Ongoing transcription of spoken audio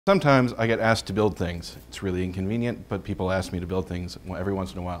Sometimes I get asked to build things. It's really inconvenient, but people ask me to build things every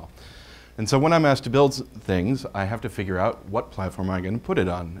once in a while. And so when I'm asked to build things, I have to figure out what platform am I going to put it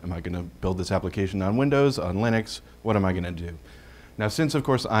on. Am I going to build this application on Windows, on Linux? What am I going to do? Now, since of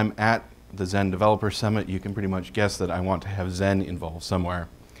course I'm at the Zen Developer Summit, you can pretty much guess that I want to have Zen involved somewhere.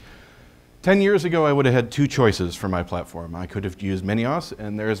 10 years ago, I would have had two choices for my platform. I could have used Minios,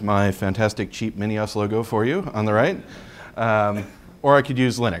 and there's my fantastic cheap Minios logo for you on the right. Or I could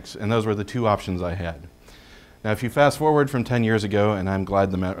use Linux, and those were the two options I had. Now, if you fast forward from 10 years ago, and I'm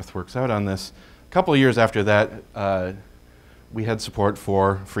glad the math works out on this, a couple of years after that, we had support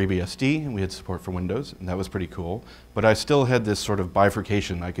for FreeBSD, and we had support for Windows, and that was pretty cool. But I still had this sort of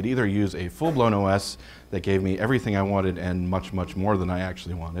bifurcation. I could either use a full-blown OS that gave me everything I wanted and much, much more than I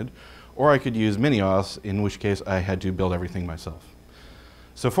actually wanted, or I could use Minios, in which case I had to build everything myself.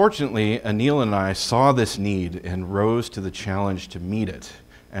 So fortunately, Anil and I saw this need and rose to the challenge to meet it.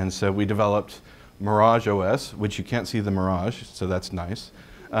 And so we developed Mirage OS, which you can't see the Mirage, so that's nice.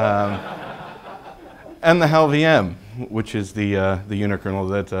 And the Hell VM, which is the unikernel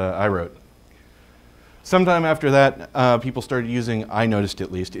that I wrote. Sometime after that, people started using, I noticed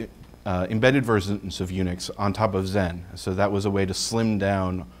at least, embedded versions of Unix on top of Zen. So that was a way to slim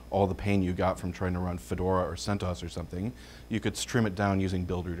down all the pain you got from trying to run Fedora or CentOS or something. You could trim it down using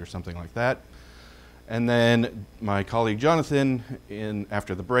Buildroot or something like that. And then my colleague Jonathan,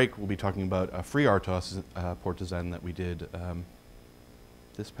 after the break, will be talking about a FreeRTOS port to Zen that we did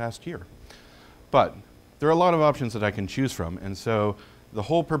this past year. But there are a lot of options that I can choose from, and so the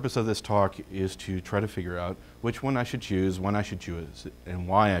whole purpose of this talk is to try to figure out which one I should choose, when I should choose it, and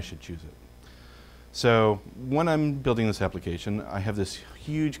why I should choose it. So when I'm building this application, I have this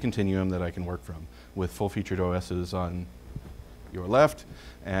huge continuum that I can work from with full-featured OSs on your left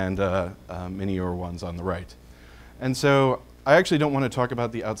and minior ones on the right. And so I actually don't want to talk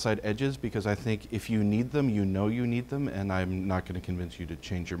about the outside edges because I think if you need them, you know you need them, and I'm not going to convince you to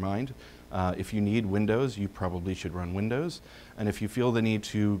change your mind. If you need Windows, you probably should run Windows. And if you feel the need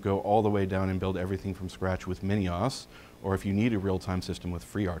to go all the way down and build everything from scratch with Minios, or if you need a real-time system with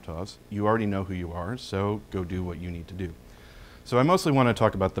FreeRTOS, you already know who you are, so go do what you need to do. So I mostly want to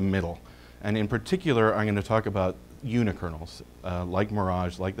talk about the middle. And in particular, I'm going to talk about unikernels, like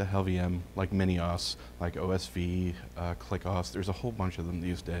Mirage, like the Hell VM, like Minios, like OSV, ClickOS. There's a whole bunch of them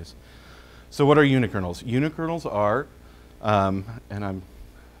these days. So what are unikernels? Unikernels are, and I'm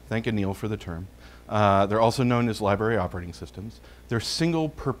thank Anil for the term, they're also known as library operating systems. They're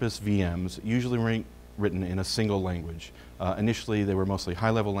single-purpose VMs, usually written in a single language. Initially, they were mostly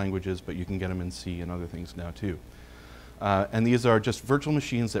high-level languages, but you can get them in C and other things now, too. And these are just virtual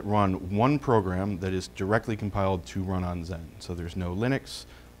machines that run one program that is directly compiled to run on Zen. So there's no Linux,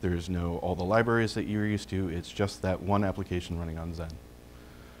 there's no all the libraries that you're used to, it's just that one application running on Zen.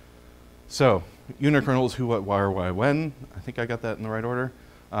 So, unikernels, who, what, why, or why, when. I think I got that in the right order.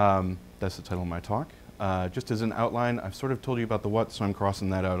 That's the title of my talk. Just as an outline, I've sort of told you about the what, so I'm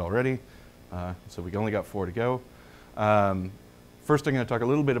crossing that out already. So we only got 4 to go. First, I'm going to talk a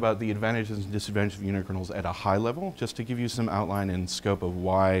little bit about the advantages and disadvantages of unikernels at a high level, just to give you some outline and scope of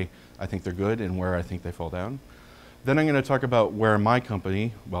why I think they're good and where I think they fall down. Then I'm going to talk about where my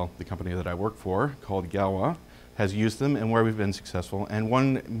company, well, the company that I work for, called Galois, has used them and where we've been successful, and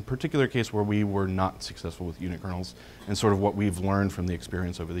one particular case where we were not successful with unikernels, and sort of what we've learned from the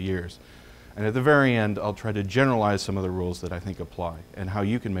experience over the years. And at the very end, I'll try to generalize some of the rules that I think apply, and how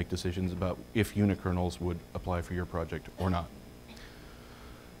you can make decisions about if unikernels would apply for your project or not.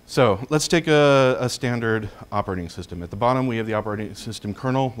 So let's take a standard operating system. At the bottom, we have the operating system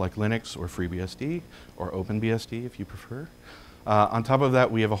kernel, like Linux or FreeBSD, or OpenBSD if you prefer. On top of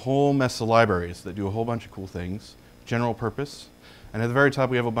that, we have a whole mess of libraries that do a whole bunch of cool things, general purpose. And at the very top,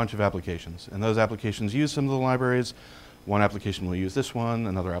 we have a bunch of applications. And those applications use some of the libraries. One application will use this one,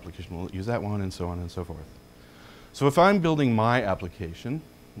 another application will use that one, and so on and so forth. So if I'm building my application,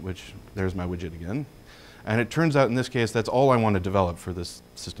 which there's my widget again, and it turns out in this case that's all I want to develop for this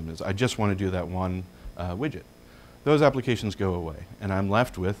system is I just want to do that one widget. Those applications go away, and I'm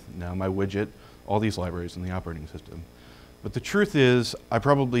left with now my widget, all these libraries in the operating system. But the truth is, I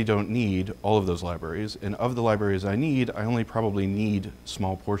probably don't need all of those libraries, and of the libraries I need, I only probably need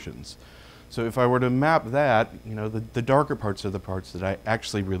small portions. So if I were to map that, you know, the darker parts are the parts that I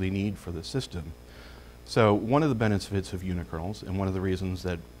actually really need for the system. So one of the benefits of unikernels, and one of the reasons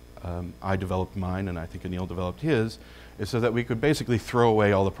that I developed mine, and I think Anil developed his, is so that we could basically throw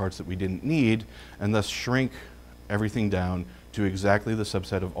away all the parts that we didn't need, and thus shrink everything down to exactly the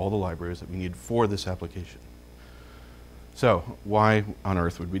subset of all the libraries that we need for this application. So why on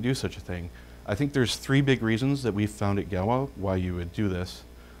earth would we do such a thing? I think there's 3 big reasons that we've found at Galois why you would do this.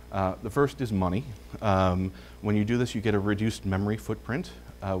 The first is money. When you do this, you get a reduced memory footprint,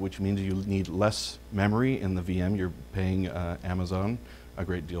 which means you need less memory in the VM. You're paying Amazon a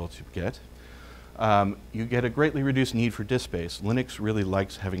great deal to get. You get a greatly reduced need for disk space. Linux really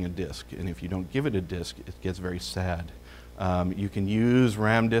likes having a disk, and if you don't give it a disk, it gets very sad. You can use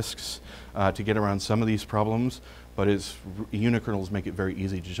RAM disks to get around some of these problems, but unikernels make it very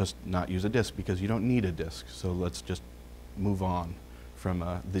easy to just not use a disk because you don't need a disk. So let's just move on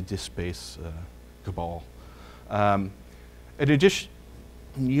from the disk space cabal. In addition,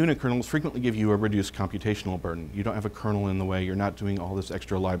 unikernels frequently give you a reduced computational burden. You don't have a kernel in the way. You're not doing all this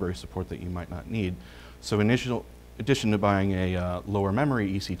extra library support that you might not need. So in addition to buying a lower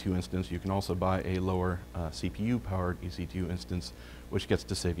memory EC2 instance, you can also buy a lower CPU-powered EC2 instance, which gets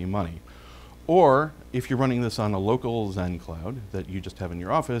to save you money. Or if you're running this on a local Zen cloud that you just have in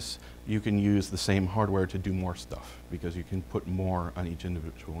your office, you can use the same hardware to do more stuff because you can put more on each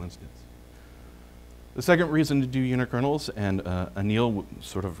individual instance. The second reason to do unikernels, and Anil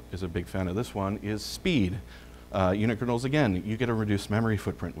sort of is a big fan of this one, is speed. Unikernels, again, you get a reduced memory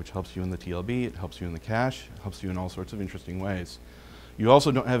footprint, which helps you in the TLB, it helps you in the cache, it helps you in all sorts of interesting ways. You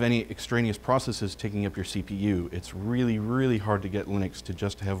also don't have any extraneous processes taking up your CPU. It's really, really hard to get Linux to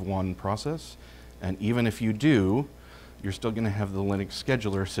just have one process, and even if you do, you're still going to have the Linux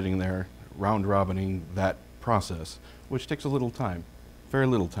scheduler sitting there round-robining that process, which takes a little time. Very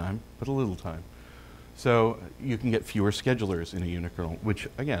little time, but a little time. So you can get fewer schedulers in a unikernel, which,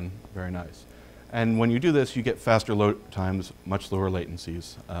 again, very nice. And when you do this, you get faster load times, much lower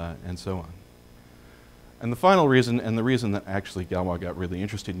latencies, and so on. And the final reason, and the reason that actually Galois got really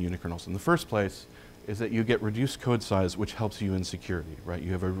interested in unikernels in the first place, is that you get reduced code size, which helps you in security, right?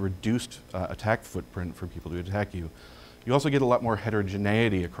 You have a reduced attack footprint for people to attack you. You also get a lot more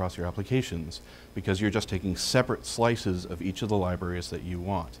heterogeneity across your applications because you're just taking separate slices of each of the libraries that you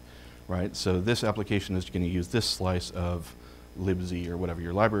want, right? So this application is going to use this slice of libz or whatever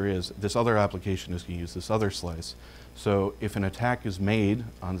your library is. This other application is going to use this other slice. So if an attack is made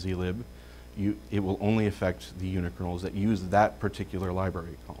on zlib, it will only affect the unikernels that use that particular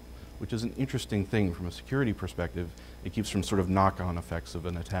library call, which is an interesting thing from a security perspective. It keeps from sort of knock-on effects of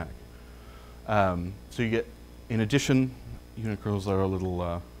an attack. So you get, in addition, unikernels are a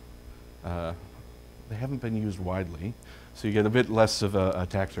little, they haven't been used widely, so you get a bit less of an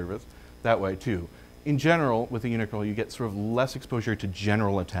attack surface that way too. In general, with a unikernel, you get sort of less exposure to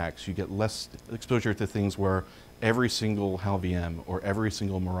general attacks. You get less exposure to things where every single HAL VM or every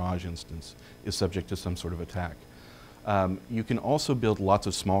single Mirage instance is subject to some sort of attack. You can also build lots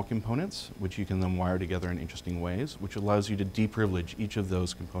of small components, which you can then wire together in interesting ways, which allows you to deprivilege each of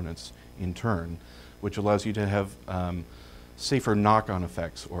those components in turn, which allows you to have safer knock-on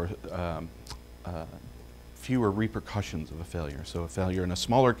effects or fewer repercussions of a failure. So a failure in a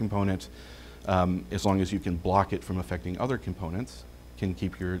smaller component, as long as you can block it from affecting other components, can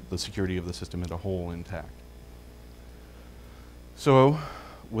keep the security of the system as a whole intact. So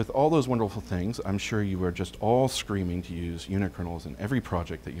with all those wonderful things, I'm sure you are just all screaming to use unikernels in every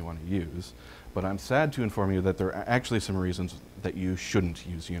project that you want to use, but I'm sad to inform you that there are actually some reasons that you shouldn't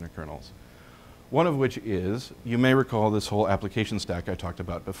use unikernels. One of which is, you may recall this whole application stack I talked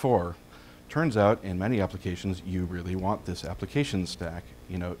about before. Turns out, in many applications, you really want this application stack.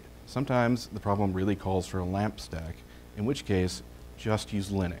 You know, sometimes the problem really calls for a LAMP stack, in which case, just use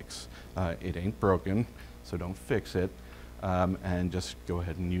Linux. It ain't broken, so don't fix it, and just go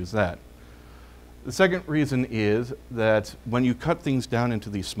ahead and use that. The second reason is that when you cut things down into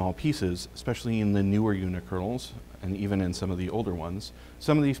these small pieces, especially in the newer unikernels, and even in some of the older ones,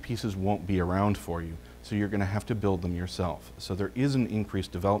 some of these pieces won't be around for you, so you're going to have to build them yourself. So there is an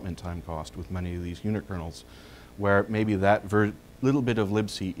increased development time cost with many of these unikernels, where maybe that little bit of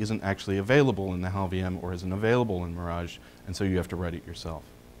libc isn't actually available in the HAL VM or isn't available in Mirage, and so you have to write it yourself.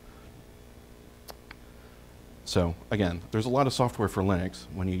 So again, there's a lot of software for Linux.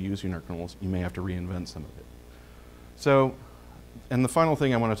 When you use unikernels, you may have to reinvent some of it. So, and the final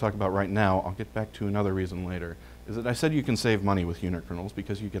thing I want to talk about right now, I'll get back to another reason later, is that I said you can save money with unikernels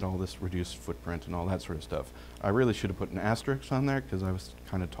because you get all this reduced footprint and all that sort of stuff. I really should have put an asterisk on there because I was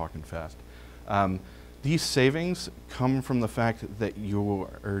kind of talking fast. These savings come from the fact that you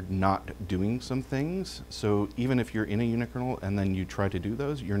are not doing some things. So even if you're in a unikernel and then you try to do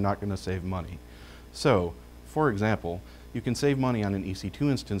those, you're not going to save money. So, for example, you can save money on an EC2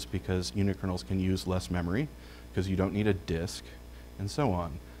 instance because unikernels can use less memory, because you don't need a disk, and so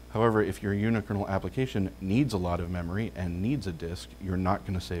on. However, if your unikernel application needs a lot of memory and needs a disk, you're not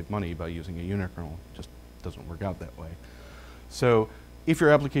going to save money by using a unikernel. It just doesn't work out that way. So If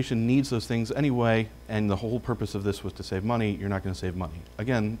your application needs those things anyway, and the whole purpose of this was to save money, you're not going to save money.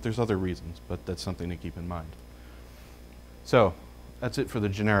 Again, there's other reasons, but that's something to keep in mind. So that's it for the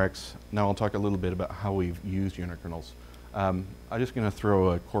generics. Now I'll talk a little bit about how we've used unikernels. I'm just going to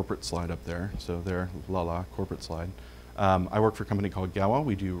throw a corporate slide up there. So there, corporate slide. I work for a company called Galois.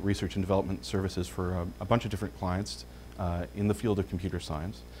 We do research and development services for a bunch of different clients in the field of computer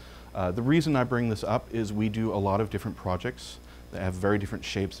science. The reason I bring this up is we do a lot of different projects that have very different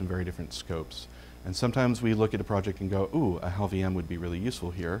shapes and very different scopes. And sometimes we look at a project and go, ooh, a HAL-VM would be really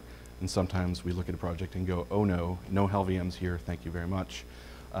useful here. And sometimes we look at a project and go, oh no, no HAL-VMs here, thank you very much.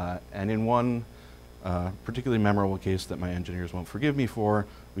 And in one particularly memorable case that my engineers won't forgive me for,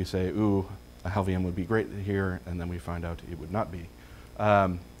 we say, ooh, a HAL-VM would be great here, and then we find out it would not be.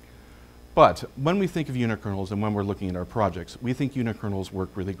 But when we think of unikernels and when we're looking at our projects, we think unikernels work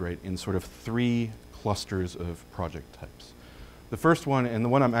really great in sort of 3 clusters of project types. The first one, and the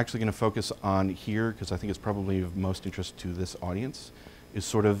one I'm actually going to focus on here, because I think it's probably of most interest to this audience, is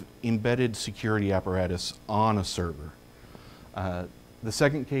sort of embedded security apparatus on a server. The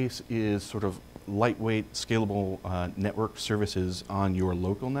second case is sort of lightweight, scalable network services on your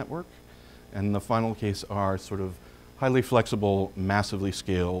local network. And the final case are sort of highly flexible, massively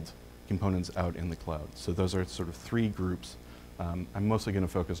scaled components out in the cloud. So those are sort of 3 groups. I'm mostly going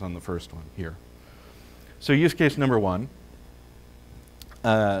to focus on the first one here. So use case number 1.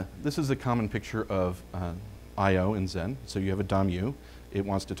 This is a common picture of I/O in Zen. So you have a DOM-U. It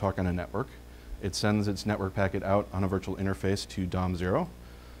wants to talk on a network. It sends its network packet out on a virtual interface to DOM0.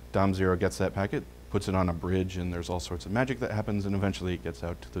 DOM0 gets that packet, puts it on a bridge, and there's all sorts of magic that happens, and eventually it gets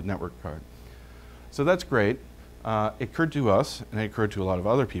out to the network card. So that's great. It occurred to us, and it occurred to a lot of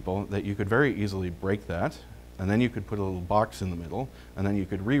other people, that you could very easily break that, and then you could put a little box in the middle, and then you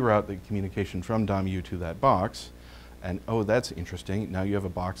could reroute the communication from DOM-U to that box, and oh, that's interesting. Now you have a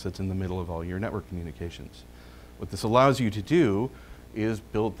box that's in the middle of all your network communications. What this allows you to do is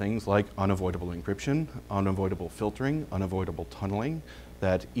build things like unavoidable encryption, unavoidable filtering, unavoidable tunneling,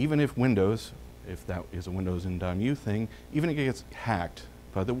 that even if Windows, if that is a Windows in DOM-U thing, even if it gets hacked,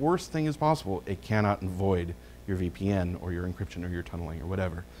 but the worst thing is possible, it cannot avoid your VPN or your encryption or your tunneling or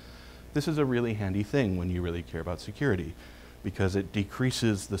whatever. This is a really handy thing when you really care about security, because it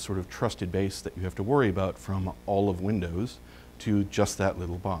decreases the sort of trusted base that you have to worry about from all of Windows to just that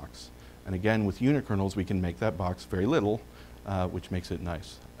little box. And again, with unikernels, we can make that box very little, which makes it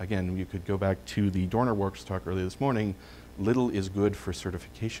nice. Again, you could go back to the DornerWorks talk earlier this morning. Little is good for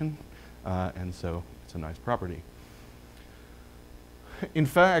certification, and so it's a nice property. In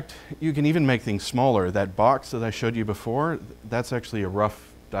fact, you can even make things smaller. That box that I showed you before, that's actually a rough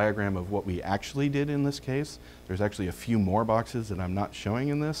diagram of what we actually did in this case. There's actually a few more boxes that I'm not showing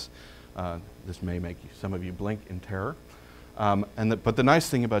in this. This may make some of you blink in terror. But the nice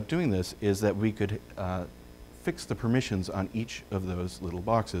thing about doing this is that we could fix the permissions on each of those little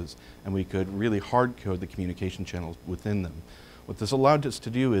boxes, and we could really hard code the communication channels within them. What this allowed us to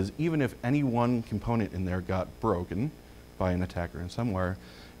do is, even if any one component in there got broken by an attacker in somewhere,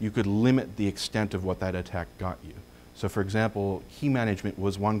 you could limit the extent of what that attack got you. So for example, key management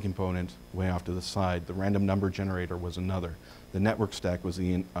was one component way off to the side, the random number generator was another, the network stack was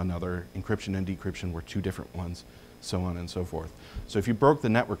another, encryption and decryption were 2 different ones, so on and so forth. So if you broke the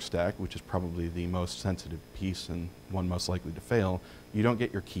network stack, which is probably the most sensitive piece and one most likely to fail, you don't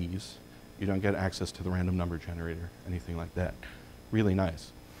get your keys, you don't get access to the random number generator, anything like that. Really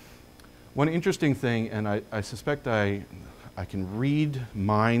nice. One interesting thing, and I suspect I can read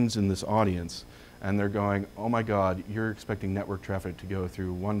minds in this audience, and they're going, oh my God, you're expecting network traffic to go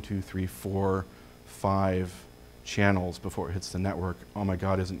through 1, 2, 3, 4, 5 channels before it hits the network. Oh my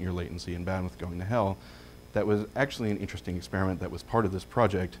God, isn't your latency and bandwidth going to hell? That was actually an interesting experiment that was part of this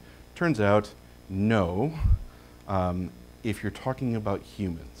project. Turns out, no, if you're talking about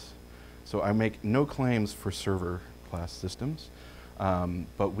humans. So I make no claims for server class systems,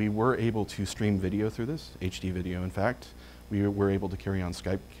 but we were able to stream video through this, HD video in fact. We were able to carry on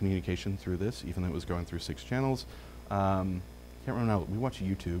Skype communication through this, even though it was going through 6 channels. Can't remember now, we watched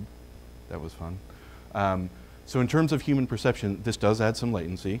YouTube. That was fun. So in terms of human perception, this does add some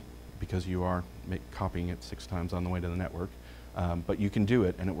latency because you are copying it 6 times on the way to the network. But you can do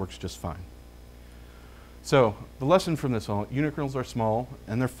it, and it works just fine. So the lesson from this all, unikernels are small,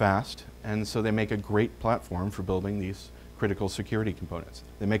 and they're fast, and so they make a great platform for building these critical security components.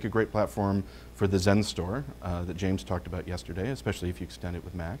 They make a great platform for the Zen store that James talked about yesterday, especially if you extend it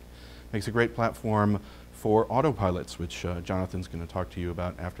with Mac. Makes a great platform for autopilots, which Jonathan's going to talk to you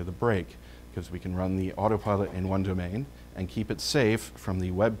about after the break, because we can run the autopilot in one domain and keep it safe from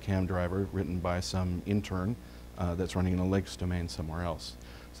the webcam driver written by some intern that's running in a Linux domain somewhere else.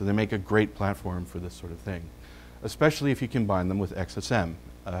 So they make a great platform for this sort of thing, especially if you combine them with XSM,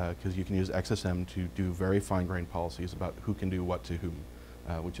 because you can use XSM to do very fine-grained policies about who can do what to whom,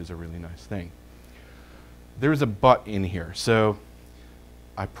 which is a really nice thing. There's a but in here. So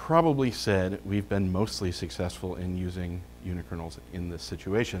I probably said we've been mostly successful in using unikernels in this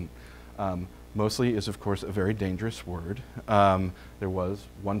situation. Mostly is, of course, a very dangerous word. There was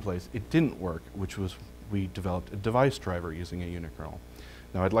one place it didn't work, which was we developed a device driver using a unikernel.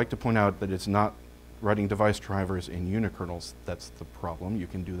 Now, I'd like to point out that it's not writing device drivers in unikernels that's the problem. You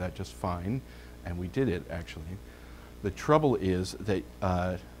can do that just fine, and we did it, actually. The trouble is that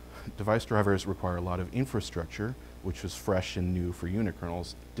device drivers require a lot of infrastructure, which was fresh and new for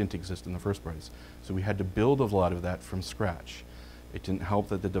unikernels, didn't exist in the first place. So we had to build a lot of that from scratch. It didn't help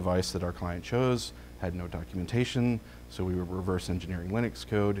that the device that our client chose had no documentation, so we were reverse engineering Linux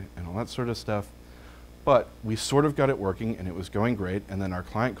code and all that sort of stuff. But we sort of got it working, and it was going great, and then our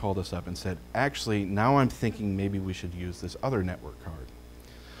client called us up and said, actually, now I'm thinking maybe we should use this other network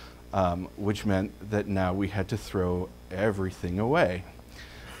card, which meant that now we had to throw everything away.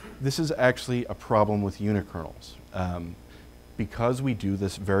 This is actually a problem with unikernels. Because we do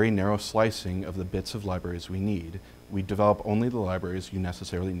this very narrow slicing of the bits of libraries we need, we develop only the libraries you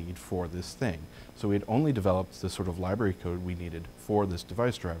necessarily need for this thing. So we had only developed the sort of library code we needed for this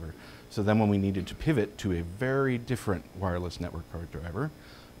device driver. So then when we needed to pivot to a very different wireless network card driver,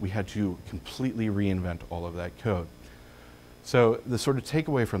 we had to completely reinvent all of that code. So the sort of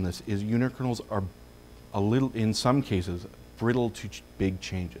takeaway from this is unikernels are a little, in some cases, brittle to big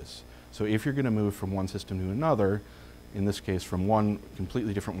changes. So if you're going to move from one system to another, in this case from one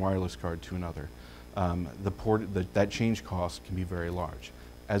completely different wireless card to another, that change cost can be very large.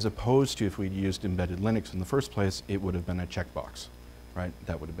 As opposed to if we'd used embedded Linux in the first place, it would have been a checkbox, right?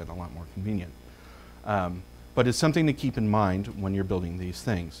 That would have been a lot more convenient. But it's something to keep in mind when you're building these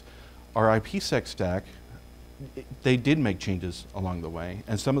things. Our IPsec stack, they did make changes along the way,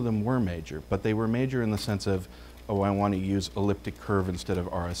 and some of them were major, but they were major in the sense of, oh, I want to use elliptic curve instead of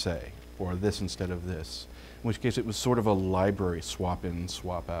RSA, or this instead of this, in which case it was sort of a library swap in,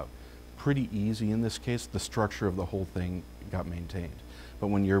 swap out. Pretty easy in this case. The structure of the whole thing got maintained. But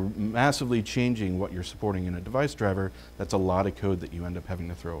when you're massively changing what you're supporting in a device driver, that's a lot of code that you end up having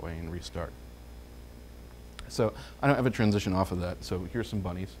to throw away and restart. So I don't have a transition off of that, so here's some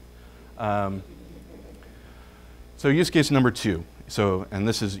bunnies. So use case number 2. So, and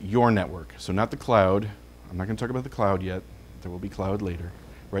this is your network, so not the cloud. I'm not going to talk about the cloud yet. There will be cloud later.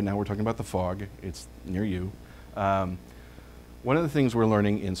 Right now we're talking about the fog. It's near you. One of the things we're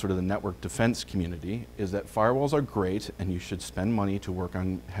learning in sort of the network defense community is that firewalls are great, and you should spend money to work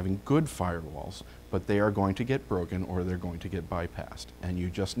on having good firewalls, but they are going to get broken or they're going to get bypassed. And you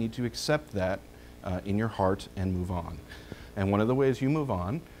just need to accept that in your heart and move on. And one of the ways you move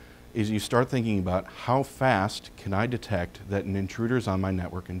on is you start thinking about how fast can I detect that an intruder's on my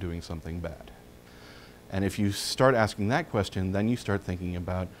network and doing something bad. And if you start asking that question, then you start thinking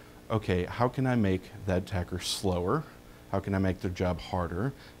about, okay, how can I make that attacker slower? How can I make their job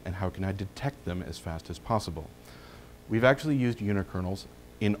harder? And how can I detect them as fast as possible? We've actually used unikernels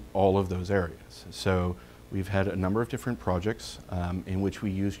in all of those areas. So we've had a number of different projects in which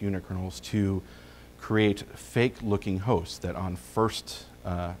we use unikernels to create fake-looking hosts that on first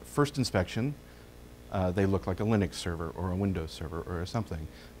inspection, they look like a Linux server or a Windows server or something.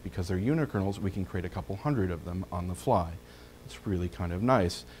 Because they're unikernels, we can create a couple hundred of them on the fly. It's really kind of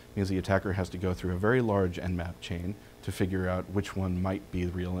nice, because the attacker has to go through a very large nmap chain to figure out which one might be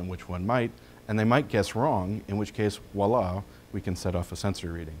real and which one might, and they might guess wrong, in which case, voila, we can set off a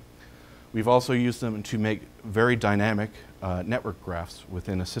sensor reading. We've also used them to make very dynamic network graphs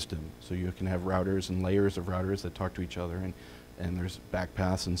within a system. So you can have routers and layers of routers that talk to each other, and there's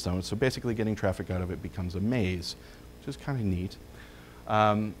backpaths and so on. So basically getting traffic out of it becomes a maze, which is kind of neat.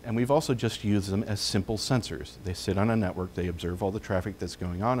 And we've also just used them as simple sensors. They sit on a network, they observe all the traffic that's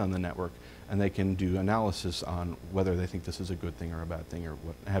going on the network, and they can do analysis on whether they think this is a good thing or a bad thing or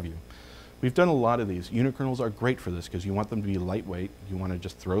what have you. We've done a lot of these. Unikernels are great for this because you want them to be lightweight. You want to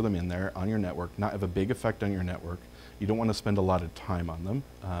just throw them in there on your network, not have a big effect on your network. You don't want to spend a lot of time on them,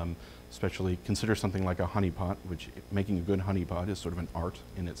 especially consider something like a honeypot, which making a good honeypot is sort of an art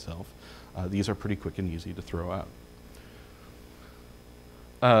in itself. These are pretty quick and easy to throw out.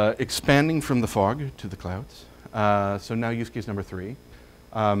 Expanding from the fog to the clouds. So now use case number 3.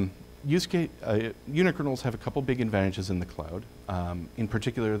 Unikernels have a couple big advantages in the cloud. In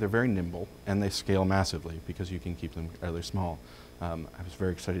particular, they're very nimble, and they scale massively because you can keep them rather small. I was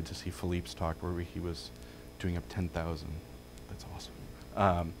very excited to see Philippe's talk where he was doing up 10,000. That's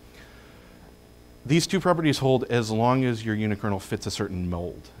awesome. These two properties hold as long as your unikernel fits a certain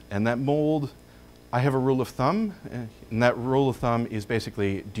mold. And that mold, I have a rule of thumb, and that rule of thumb is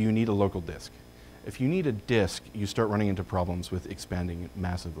basically, do you need a local disk? If you need a disk, you start running into problems with expanding it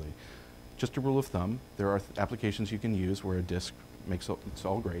massively. Just a rule of thumb, there are applications you can use where a disk makes it's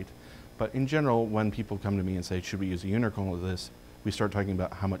all great. But in general, when people come to me and say, should we use a unikernel of this, we start talking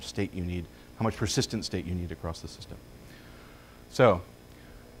about how much state you need, how much persistent state you need across the system. So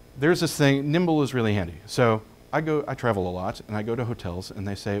there's this thing, Nimble is really handy. So I travel a lot, and I go to hotels, and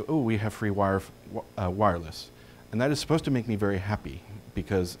they say, oh, we have free wireless. And that is supposed to make me very happy,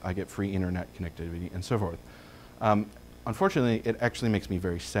 because I get free internet connectivity and so forth. Unfortunately, it actually makes me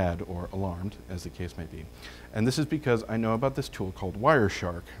very sad or alarmed, as the case may be. And this is because I know about this tool called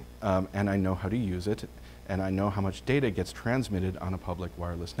Wireshark, and I know how to use it, and I know how much data gets transmitted on a public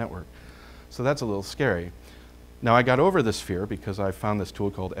wireless network. So that's a little scary. Now, I got over this fear because I found this tool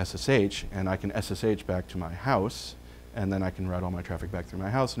called SSH, and I can SSH back to my house, and then I can route all my traffic back through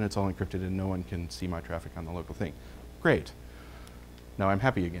my house, and it's all encrypted, and no one can see my traffic on the local thing. Great. Now I'm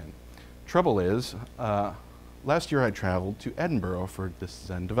happy again. Trouble is, last year I traveled to Edinburgh for this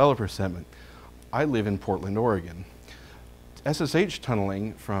Zen Developer Summit. I live in Portland, Oregon. SSH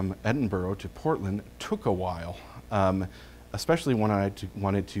tunneling from Edinburgh to Portland took a while. Especially when I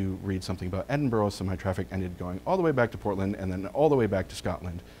wanted to read something about Edinburgh, so my traffic ended going all the way back to Portland and then all the way back to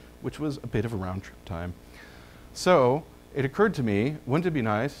Scotland, which was a bit of a round trip time. So it occurred to me, wouldn't it be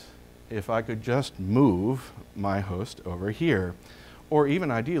nice if I could just move my host over here? Or even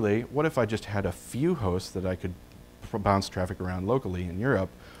ideally, what if I just had a few hosts that I could bounce traffic around locally in Europe,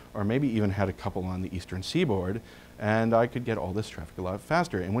 or maybe even had a couple on the eastern seaboard, and I could get all this traffic a lot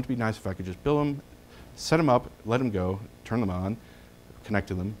faster. And wouldn't it be nice if I could just build them, set them up, let them go, turn them on, connect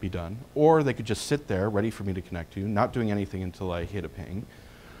to them, be done. Or they could just sit there ready for me to connect to, not doing anything until I hit a ping.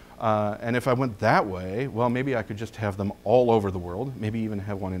 And if I went that way, well, maybe I could just have them all over the world, maybe even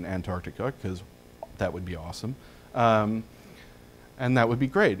have one in Antarctica, because that would be awesome. And that would be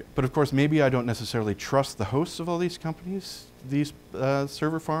great. But of course, maybe I don't necessarily trust the hosts of all these companies, these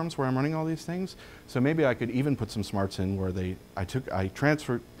server farms where I'm running all these things. So maybe I could even put some smarts in where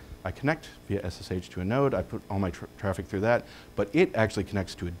I connect via SSH to a node, I put all my traffic through that, but it actually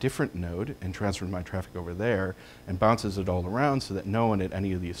connects to a different node and transfers my traffic over there and bounces it all around so that no one at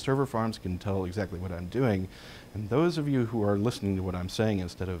any of these server farms can tell exactly what I'm doing. And those of you who are listening to what I'm saying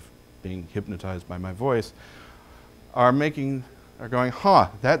instead of being hypnotized by my voice are going, huh,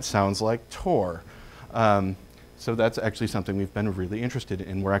 that sounds like Tor. So that's actually something we've been really interested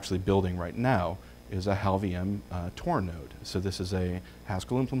in. We're actually building right now is a HalVM Tor node. So this is a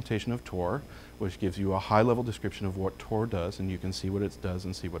Haskell implementation of Tor, which gives you a high-level description of what Tor does, and you can see what it does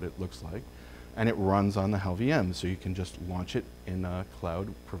and see what it looks like. And it runs on the HalVM, so you can just launch it in a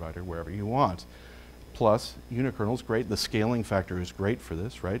cloud provider wherever you want. Plus, unikernel's great. The scaling factor is great for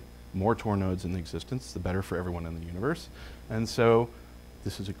this, right? More Tor nodes in existence, the better for everyone in the universe. And so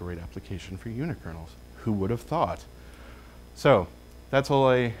this is a great application for unikernels. Who would have thought? So that's all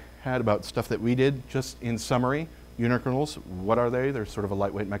I had about stuff that we did. Just in summary, unikernels, what are they? They're sort of a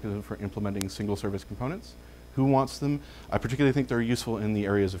lightweight mechanism for implementing single service components. Who wants them? I particularly think they're useful in the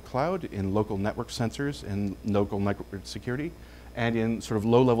areas of cloud, in local network sensors, in local network security, and in sort of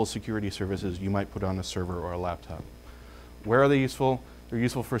low-level security services you might put on a server or a laptop. Where are they useful? They're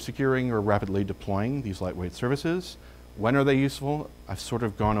useful for securing or rapidly deploying these lightweight services. When are they useful? I've sort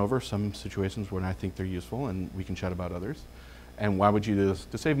of gone over some situations when I think they're useful, and we can chat about others. And why would you do this?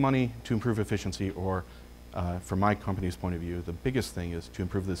 To save money, to improve efficiency, or from my company's point of view, the biggest thing is to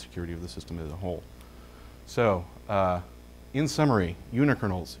improve the security of the system as a whole. So in summary,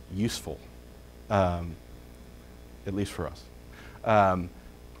 unikernels, useful, at least for us.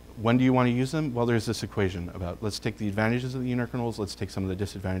 When do you want to use them? Well, there's this equation about let's take the advantages of the unikernels, let's take some of the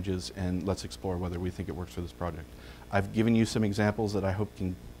disadvantages, and let's explore whether we think it works for this project. I've given you some examples that I hope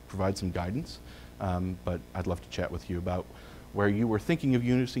can provide some guidance, but I'd love to chat with you about where you were thinking of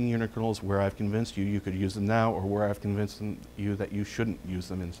using unikernels, where I've convinced you could use them now, or where I've convinced you that you shouldn't use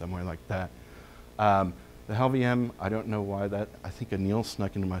them in some way like that. The HalVM, I don't know why that, I think Anil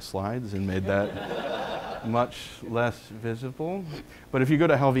snuck into my slides and made that much less visible. But if you go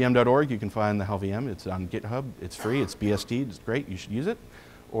to halvm.org, you can find the HalVM. It's on GitHub, it's free, it's BSD, it's great, you should use it.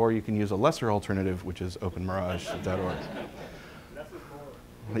 Or you can use a lesser alternative, which is openmirage.org.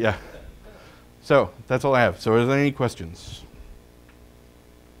 Yeah. So that's all I have. So are there any questions?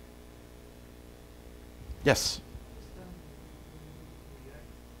 Yes?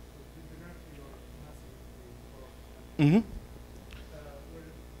 Mm-hmm.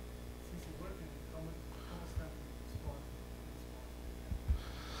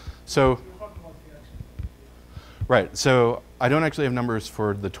 So Right, so I don't actually have numbers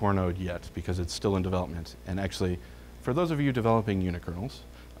for the Tor node yet because it's still in development. And actually, for those of you developing unikernels,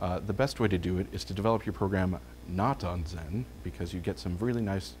 the best way to do it is to develop your program not on Zen because you get some really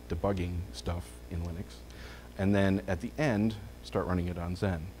nice debugging stuff in Linux. And then at the end, start running it on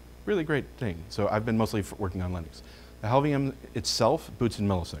Zen. Really great thing. So I've been mostly working on Linux. The HalVM itself boots in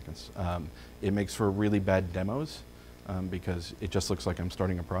milliseconds. It makes for really bad demos because it just looks like I'm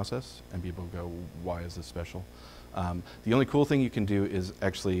starting a process and people go, why is this special? The only cool thing you can do is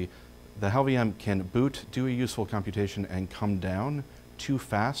actually the HalVM can boot, do a useful computation, and come down too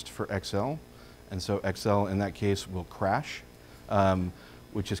fast for XL. And so XL, in that case, will crash,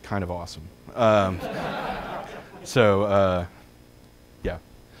 which is kind of awesome. Yeah.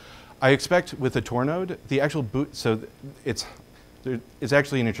 I expect with the Tor node, the actual boot, so it's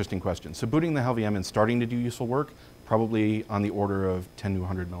actually an interesting question. So booting the HalVM and starting to do useful work, probably on the order of 10 to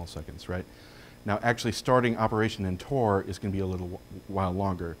 100 milliseconds, right? Now, actually starting operation in Tor is going to be a little while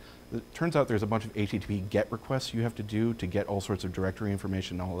longer. It turns out there's a bunch of HTTP GET requests you have to do to get all sorts of directory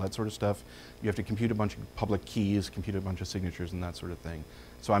information and all that sort of stuff. You have to compute a bunch of public keys, compute a bunch of signatures, and that sort of thing.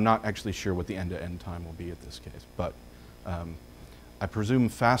 So I'm not actually sure what the end-to-end time will be at this case. But I presume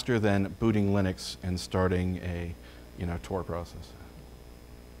faster than booting Linux and starting a Tor process.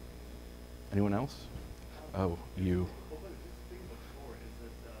 Anyone else? Oh, you.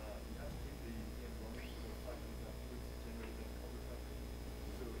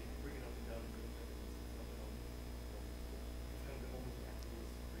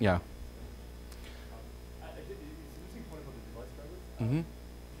 Yeah. It's an interesting point about the device drivers. Mm-hmm. Did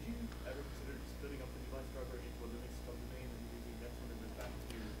you ever consider splitting up the device driver into a Linux subdomain and using that sort of as back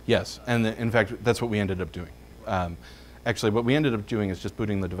to? Yes, and in fact, that's what we ended up doing. Actually, what we ended up doing is just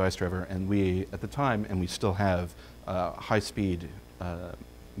booting the device driver, and we, at the time, and we still have high-speed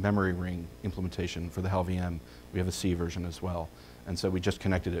memory ring implementation for the HalVM. We have a C version as well, and so we just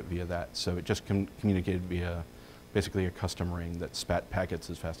connected it via that. So it just communicated via basically a custom ring that spat packets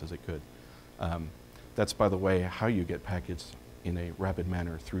as fast as it could. That's, by the way, how you get packets in a rapid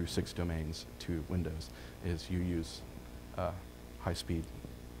manner through 6 domains to Windows, is you use high-speed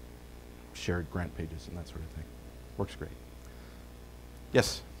shared grant pages and that sort of thing. Works great.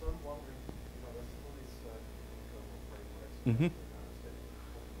 Yes? So I'm wondering, there's all these frameworks.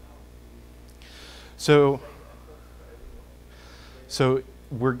 So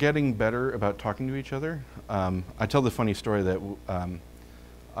we're getting better about talking to each other. I tell the funny story that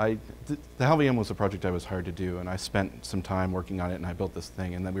the HalVM was a project I was hired to do, and I spent some time working on it, and I built this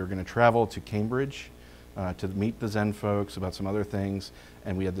thing, and then we were going to travel to Cambridge to meet the Zen folks about some other things,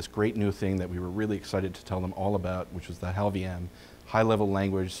 and we had this great new thing that we were really excited to tell them all about, which was the HalVM, high-level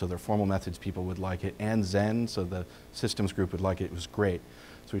language, so their formal methods people would like it, and Zen, so the systems group would like it. It was great.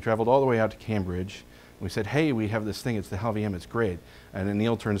 So we traveled all the way out to Cambridge, and we said, hey, we have this thing, it's the HalVM, it's great. And then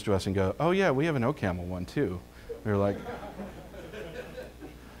Neil turns to us and goes, oh yeah, we have an OCaml one too. We were like,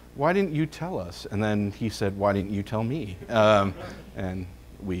 why didn't you tell us? And then he said, why didn't you tell me? And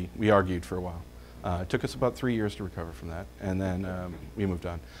we argued for a while. It took us about 3 years to recover from that, and then we moved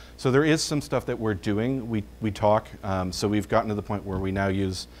on. So there is some stuff that we're doing. We talk, so we've gotten to the point where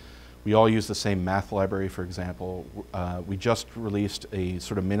we all use the same math library, for example. We just released a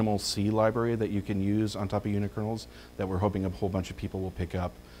sort of minimal C library that you can use on top of unikernels that we're hoping a whole bunch of people will pick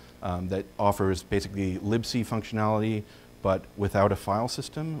up that offers basically libc functionality, but without a file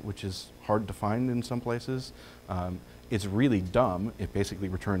system, which is hard to find in some places. It's really dumb. It basically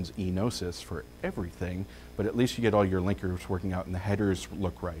returns enosis for everything, but at least you get all your linkers working out and the headers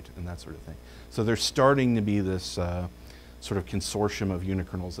look right and that sort of thing. So there's starting to be this sort of consortium of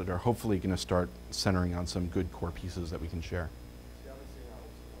unikernels that are hopefully going to start centering on some good core pieces that we can share.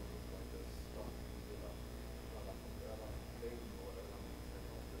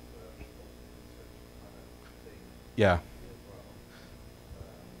 Yeah.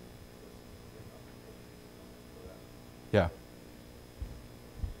 Yeah.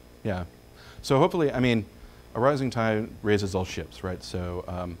 Yeah. So hopefully, I mean, a rising tide raises all ships, right? So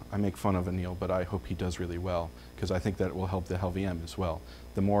I make fun of Anil, but I hope he does really well, because I think that it will help the HalVM as well.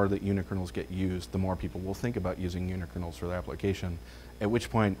 The more that unikernels get used, the more people will think about using unikernels for their application, at which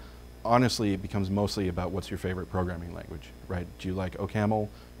point, honestly, it becomes mostly about what's your favorite programming language, right? Do you like OCaml,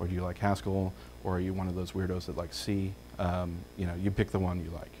 or do you like Haskell, or are you one of those weirdos that like C? You know, you pick the one you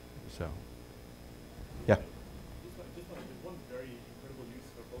like, so, yeah. There's one very incredible use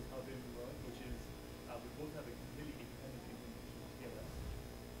for both HalVM and Run, which is we both have a completely independent implementation of TLS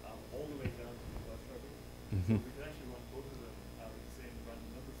all the way down to the device driver. Mm-hmm. So we can actually run both of them with the same random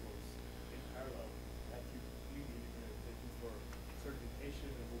number source in parallel. That's completely independent, taken for certification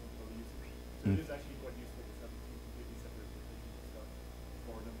and a whole bunch of other uses. So it is actually quite useful to have two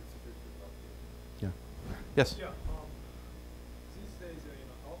Yes? Yeah. These days,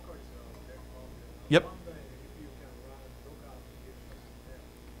 Docker is very popular. Yep. I'm wondering if you can run local applications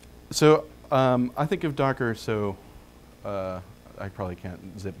there. So I think of Docker, so I probably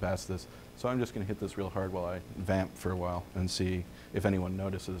can't zip past this. So I'm just going to hit this real hard while I vamp for a while and see if anyone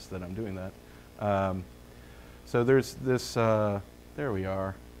notices that I'm doing that. So there's this, there we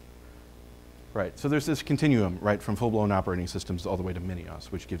are. Right, so there's this continuum, right, from full-blown operating systems all the way to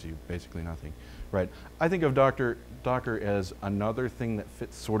mini-OS, which gives you basically nothing, right? I think of Docker as another thing that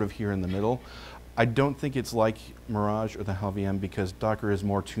fits sort of here in the middle. I don't think it's like Mirage or the HalVM because Docker is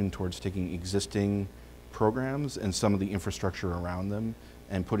more tuned towards taking existing programs and some of the infrastructure around them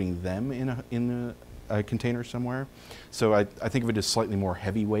and putting them in a container somewhere. So I think of it as slightly more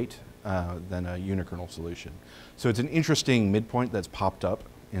heavyweight than a unikernel solution. So it's an interesting midpoint that's popped up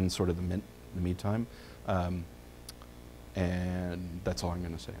in sort of the meantime. And that's all I'm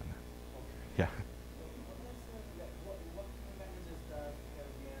going to say on that. Yeah.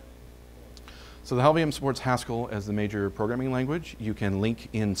 So the HalVM supports Haskell as the major programming language. You can link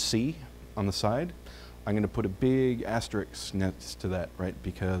in C on the side. I'm going to put a big asterisk next to that, right?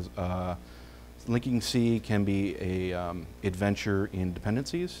 Because linking C can be a adventure in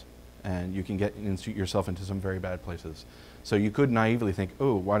dependencies, and you can get yourself into some very bad places. So you could naively think,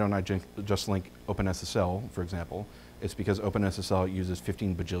 oh, why don't I just link OpenSSL, for example? It's because OpenSSL uses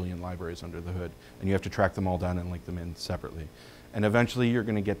 15 bajillion libraries under the hood, and you have to track them all down and link them in separately. And eventually you're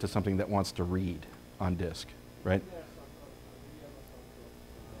going to get to something that wants to read on disk, right?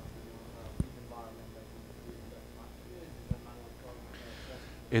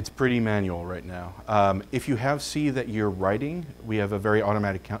 It's pretty manual right now. If you have C that you're writing, we have a very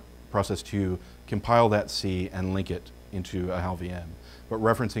automatic process to compile that C and link it into a HalVM. But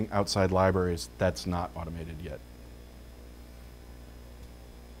referencing outside libraries, that's not automated yet.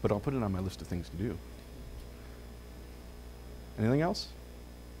 But I'll put it on my list of things to do. Anything else?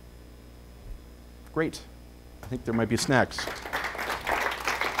 Great. I think there might be snacks.